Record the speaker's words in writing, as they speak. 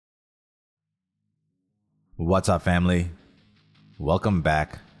What's up, family? Welcome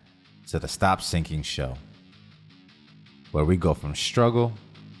back to the Stop Sinking Show, where we go from struggle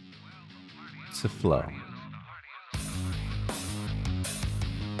to flow.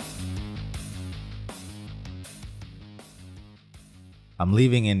 I'm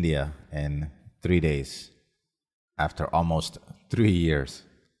leaving India in 3 days after almost 3 years.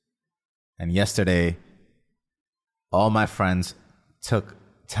 And yesterday, all my friends took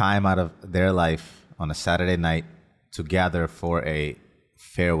time out of their life on a Saturday night to gather for a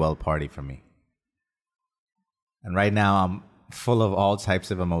farewell party for me. And right now I'm full of all types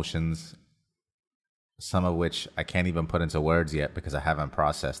of emotions, some of which I can't even put into words yet because I haven't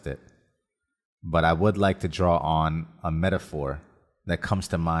processed it. But I would like to draw on a metaphor that comes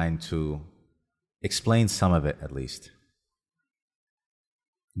to mind to explain some of it, at least.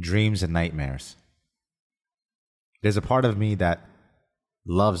 Dreams and nightmares. There's a part of me that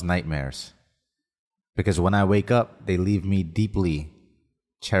loves nightmares, because when I wake up, they leave me deeply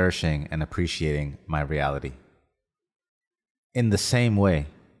cherishing and appreciating my reality. In the same way,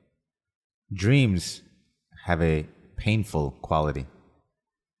 dreams have a painful quality.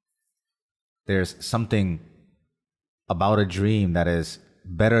 There's something about a dream that is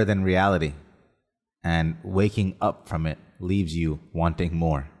better than reality, and waking up from it leaves you wanting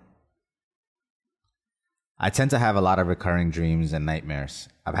more. I tend to have a lot of recurring dreams and nightmares.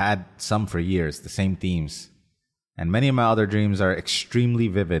 I've had some for years, the same themes. And many of my other dreams are extremely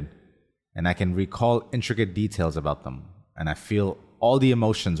vivid, and I can recall intricate details about them, and I feel all the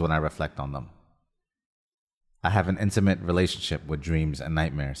emotions when I reflect on them. I have an intimate relationship with dreams and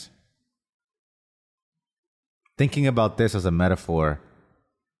nightmares. Thinking about this as a metaphor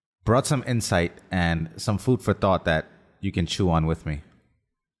brought some insight and some food for thought that you can chew on with me.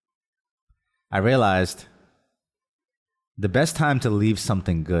 I realized the best time to leave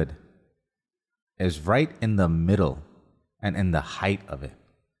something good is right in the middle and in the height of it.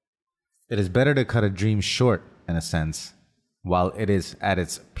 It is better to cut a dream short, in a sense, while it is at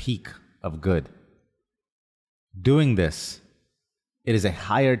its peak of good. Doing this, it is a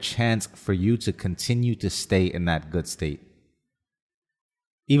higher chance for you to continue to stay in that good state.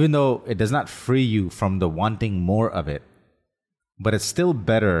 Even though it does not free you from the wanting more of it, but it's still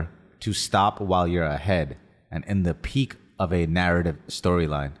better to stop while you're ahead and in the peak of a narrative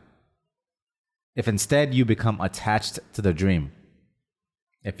storyline. If instead you become attached to the dream,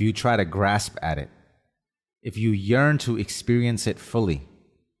 if you try to grasp at it, if you yearn to experience it fully,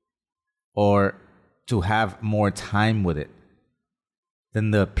 or to have more time with it,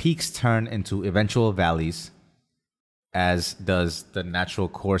 then the peaks turn into eventual valleys, as does the natural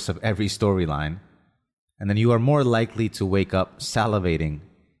course of every storyline, and then you are more likely to wake up salivating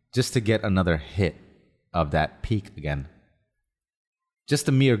just to get another hit of that peak again. Just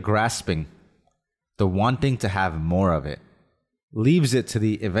the mere grasping, the wanting to have more of it, leaves it to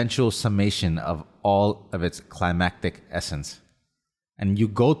the eventual summation of all of its climactic essence. And you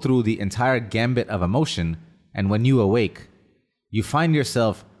go through the entire gambit of emotion, and when you awake, you find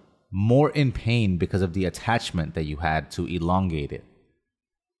yourself more in pain because of the attachment that you had to elongate it.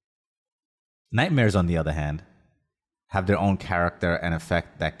 Nightmares, on the other hand, have their own character and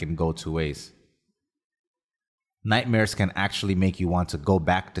effect that can go two ways. Nightmares can actually make you want to go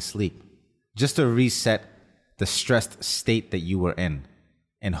back to sleep, just to reset the stressed state that you were in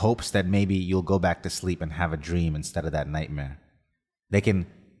hopes that maybe you'll go back to sleep and have a dream instead of that nightmare. They can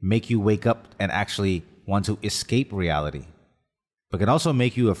make you wake up and actually want to escape reality, but can also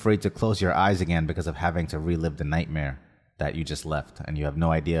make you afraid to close your eyes again because of having to relive the nightmare that you just left, and you have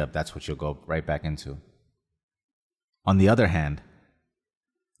no idea if that's what you'll go right back into. On the other hand,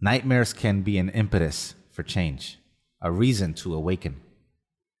 nightmares can be an impetus for change, a reason to awaken.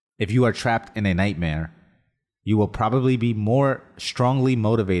 If you are trapped in a nightmare, you will probably be more strongly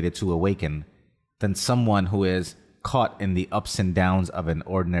motivated to awaken than someone who is caught in the ups and downs of an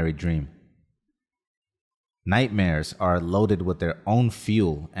ordinary dream. Nightmares are loaded with their own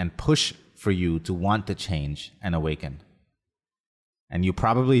fuel and push for you to want to change and awaken. And you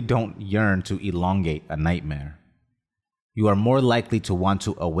probably don't yearn to elongate a nightmare. You are more likely to want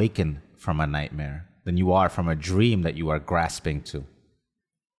to awaken from a nightmare than you are from a dream that you are grasping to.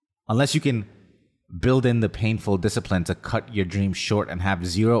 Unless you can build in the painful discipline to cut your dream short and have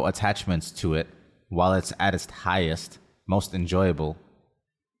zero attachments to it while it's at its highest, most enjoyable,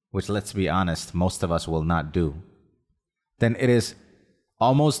 which, let's be honest, most of us will not do, then it is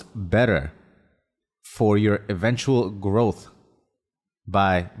almost better for your eventual growth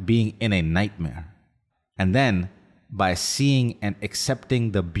by being in a nightmare, and then by seeing and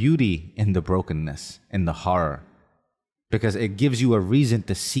accepting the beauty in the brokenness, in the horror, because it gives you a reason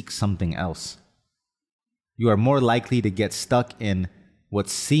to seek something else. You are more likely to get stuck in what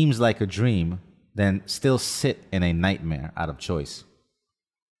seems like a dream than still sit in a nightmare out of choice.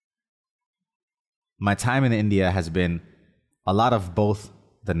 My time in India has been a lot of both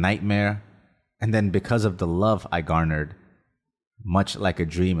the nightmare and then, because of the love I garnered, much like a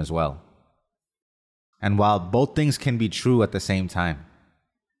dream as well. And while both things can be true at the same time,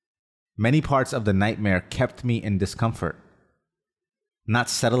 many parts of the nightmare kept me in discomfort, not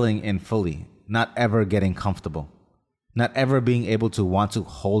settling in fully, not ever getting comfortable, not ever being able to want to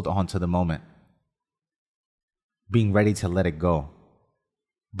hold on to the moment, being ready to let it go.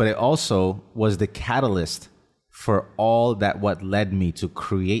 But it also was the catalyst for all that what led me to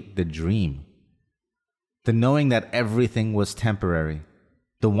create the dream. The knowing that everything was temporary,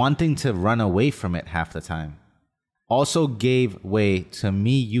 the wanting to run away from it half the time, also gave way to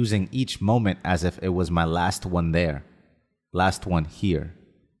me using each moment as if it was my last one there, last one here.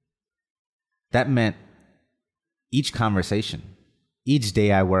 That meant each conversation, each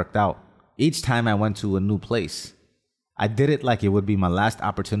day I worked out, each time I went to a new place, I did it like it would be my last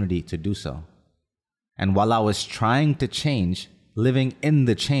opportunity to do so. And while I was trying to change, living in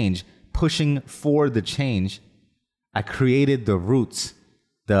the change, pushing for the change, I created the roots,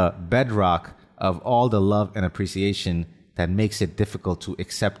 the bedrock of all the love and appreciation that makes it difficult to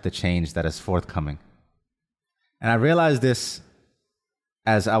accept the change that is forthcoming. And I realized this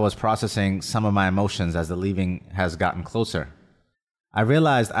as I was processing some of my emotions as the leaving has gotten closer. I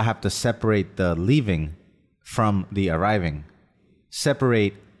realized I have to separate the leaving from the arriving,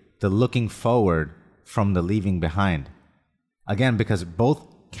 separate the looking forward from the leaving behind. Again, because both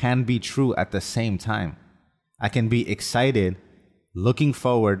can be true at the same time. I can be excited, looking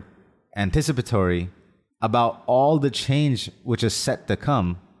forward, anticipatory about all the change which is set to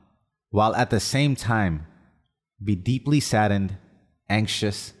come, while at the same time be deeply saddened,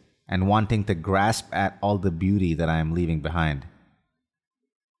 anxious, and wanting to grasp at all the beauty that I am leaving behind.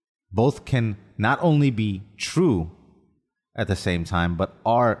 Both can not only be true at the same time, but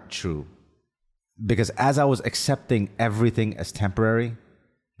are true. Because as I was accepting everything as temporary,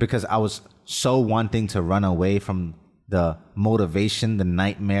 because I was so wanting to run away from the motivation the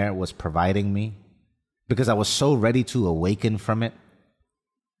nightmare was providing me, because I was so ready to awaken from it,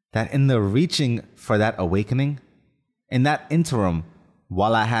 that in the reaching for that awakening, in that interim,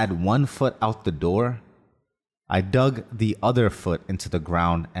 while I had one foot out the door, I dug the other foot into the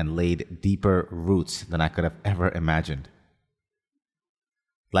ground and laid deeper roots than I could have ever imagined.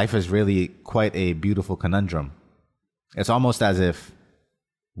 Life is really quite a beautiful conundrum. It's almost as if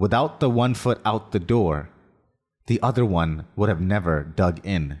without the one foot out the door, the other one would have never dug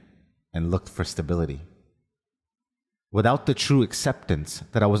in and looked for stability. Without the true acceptance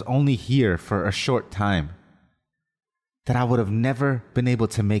that I was only here for a short time, that I would have never been able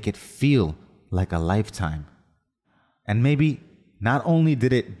to make it feel like a lifetime. And maybe not only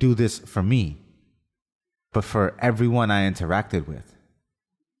did it do this for me, but for everyone I interacted with.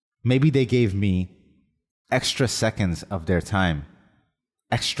 Maybe they gave me extra seconds of their time,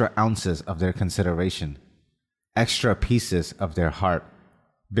 extra ounces of their consideration, extra pieces of their heart,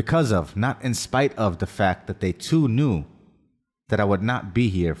 because of, not in spite of, the fact that they too knew that I would not be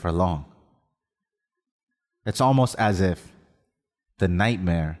here for long. It's almost as if the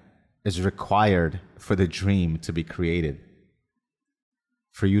nightmare is required for the dream to be created,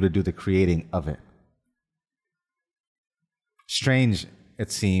 for you to do the creating of it. Strange,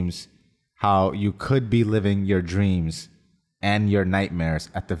 it seems, how you could be living your dreams and your nightmares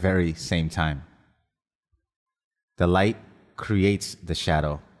at the very same time. The light creates the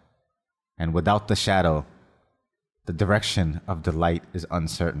shadow, and without the shadow, the direction of the light is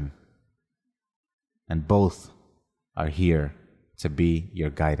uncertain. And both are here to be your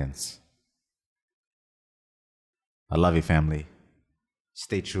guidance. I love you, family.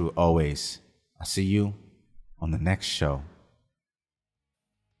 Stay true always. I'll see you on the next show.